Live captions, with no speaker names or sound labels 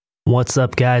What's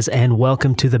up, guys, and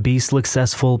welcome to the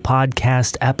BSlicksessful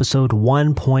podcast, episode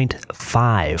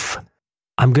 1.5.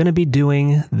 I'm going to be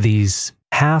doing these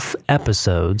half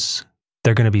episodes.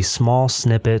 They're going to be small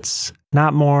snippets,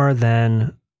 not more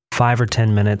than 5 or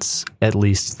 10 minutes, at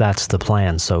least that's the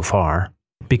plan so far,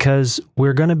 because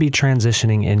we're going to be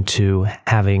transitioning into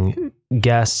having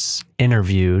guests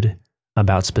interviewed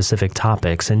about specific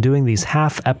topics, and doing these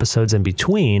half episodes in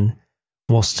between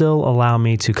will still allow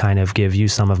me to kind of give you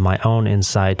some of my own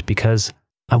insight, because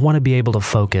I want to be able to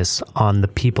focus on the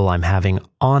people I'm having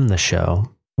on the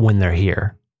show when they're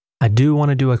here. I do want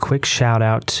to do a quick shout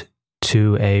out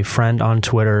to a friend on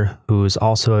Twitter who's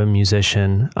also a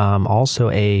musician, also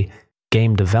a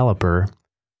game developer.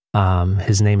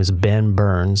 His name is Ben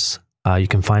Burns. You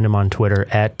can find him on Twitter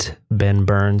at Ben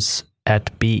Burns,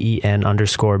 at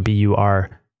BEN_BURNES.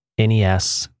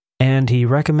 And he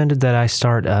recommended that I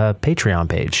start a Patreon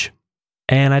page.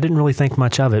 And I didn't really think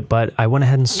much of it, but I went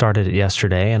ahead and started it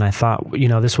yesterday. And I thought,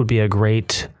 this would be a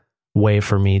great way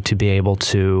for me to be able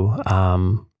to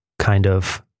kind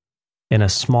of, in a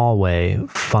small way,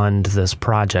 fund this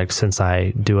project since I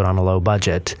do it on a low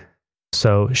budget.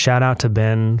 So shout out to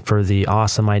Ben for the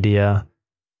awesome idea.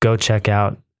 Go check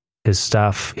out his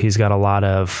stuff. He's got a lot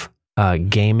of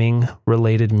gaming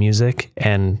related music,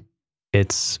 and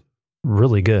it's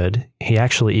really good. He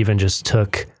actually even just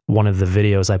took one of the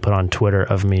videos I put on Twitter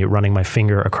of me running my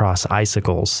finger across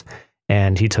icicles,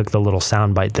 and he took the little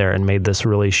soundbite there and made this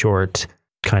really short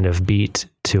kind of beat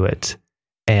to it.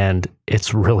 And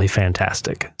it's really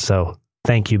fantastic. So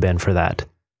thank you, Ben, for that.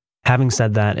 Having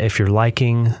said that, if you're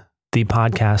liking the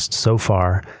podcast so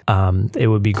far, it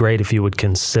would be great if you would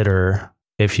consider,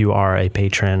 if you are a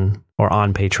patron or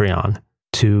on Patreon,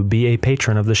 to be a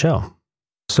patron of the show.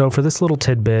 So for this little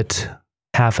tidbit,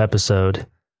 half episode,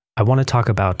 I want to talk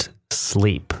about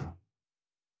sleep.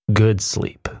 Good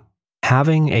sleep.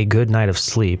 Having a good night of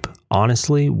sleep,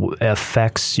 honestly,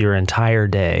 affects your entire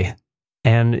day.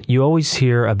 And you always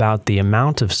hear about the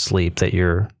amount of sleep that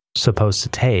you're supposed to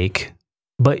take,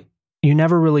 but you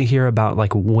never really hear about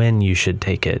when you should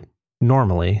take it,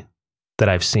 normally, that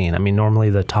I've seen. I mean, normally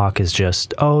the talk is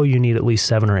just, you need at least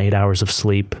 7 or 8 hours of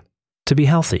sleep to be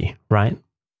healthy, right?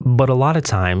 But a lot of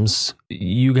times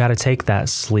you got to take that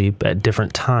sleep at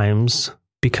different times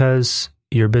because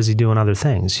you're busy doing other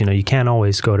things. You can't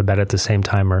always go to bed at the same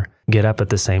time or get up at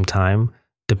the same time,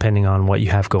 depending on what you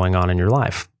have going on in your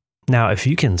life. Now, if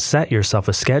you can set yourself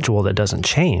a schedule that doesn't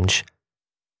change,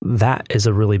 that is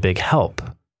a really big help.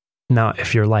 Now,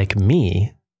 if you're like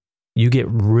me, you get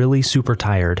really super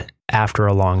tired after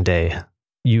a long day.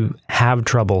 You have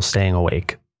trouble staying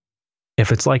awake. If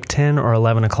it's 10 or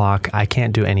 11 o'clock, I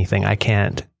can't do anything. I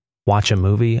can't watch a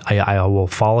movie. I will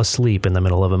fall asleep in the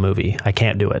middle of a movie. I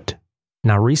can't do it.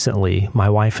 Now, recently, my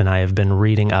wife and I have been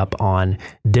reading up on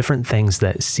different things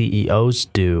that CEOs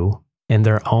do in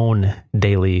their own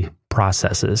daily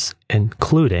processes,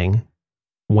 including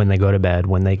when they go to bed,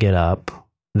 when they get up,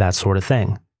 that sort of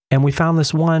thing. And we found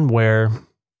this one where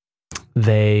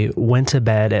they went to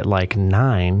bed at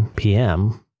 9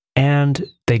 p.m., and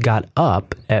they got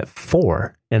up at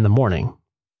 4 in the morning.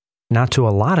 Now, to a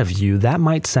lot of you, that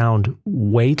might sound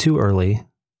way too early,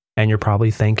 and you're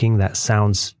probably thinking that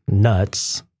sounds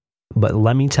nuts. But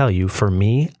let me tell you, for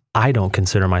me, I don't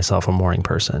consider myself a morning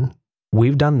person.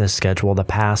 We've done this schedule the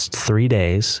past 3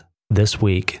 days this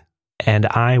week, and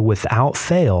I, without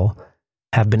fail,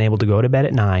 have been able to go to bed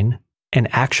at 9 and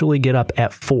actually get up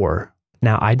at 4.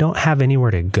 Now, I don't have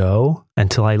anywhere to go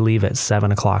until I leave at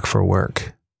 7 o'clock for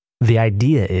work. The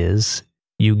idea is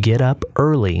you get up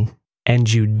early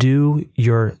and you do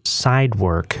your side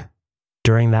work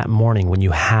during that morning when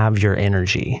you have your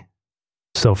energy.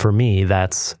 So for me,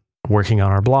 that's working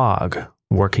on our blog,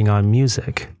 working on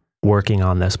music, working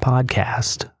on this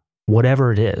podcast,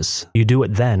 whatever it is. You do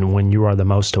it then when you are the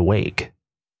most awake.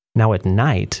 Now at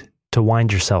night, to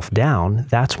wind yourself down,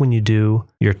 that's when you do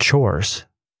your chores,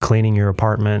 cleaning your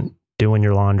apartment, doing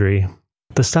your laundry,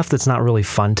 the stuff that's not really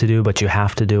fun to do, but you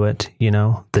have to do it,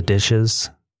 the dishes,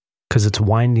 because it's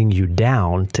winding you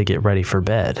down to get ready for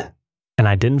bed. And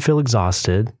I didn't feel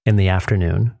exhausted in the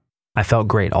afternoon. I felt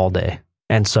great all day.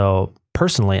 And so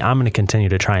personally, I'm going to continue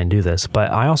to try and do this,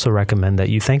 but I also recommend that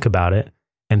you think about it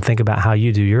and think about how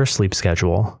you do your sleep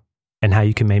schedule and how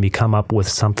you can maybe come up with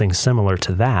something similar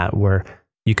to that where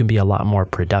you can be a lot more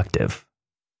productive.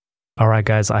 All right,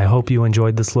 guys, I hope you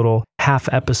enjoyed this little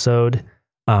half episode.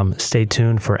 Stay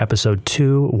tuned for episode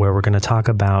 2, where we're going to talk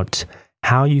about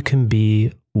how you can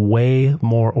be way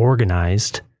more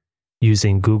organized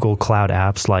using Google Cloud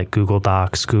apps like Google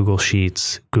Docs, Google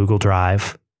Sheets, Google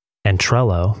Drive, and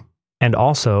Trello, and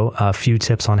also a few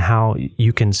tips on how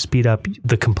you can speed up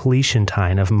the completion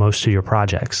time of most of your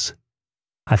projects.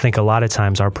 I think a lot of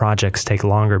times our projects take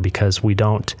longer because we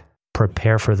don't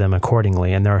prepare for them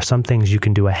accordingly, and there are some things you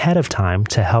can do ahead of time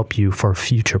to help you for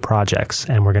future projects,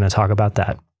 and we're going to talk about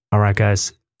that. All right,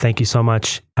 guys, thank you so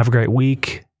much. Have a great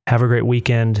week. Have a great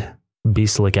weekend. Be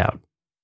slick out.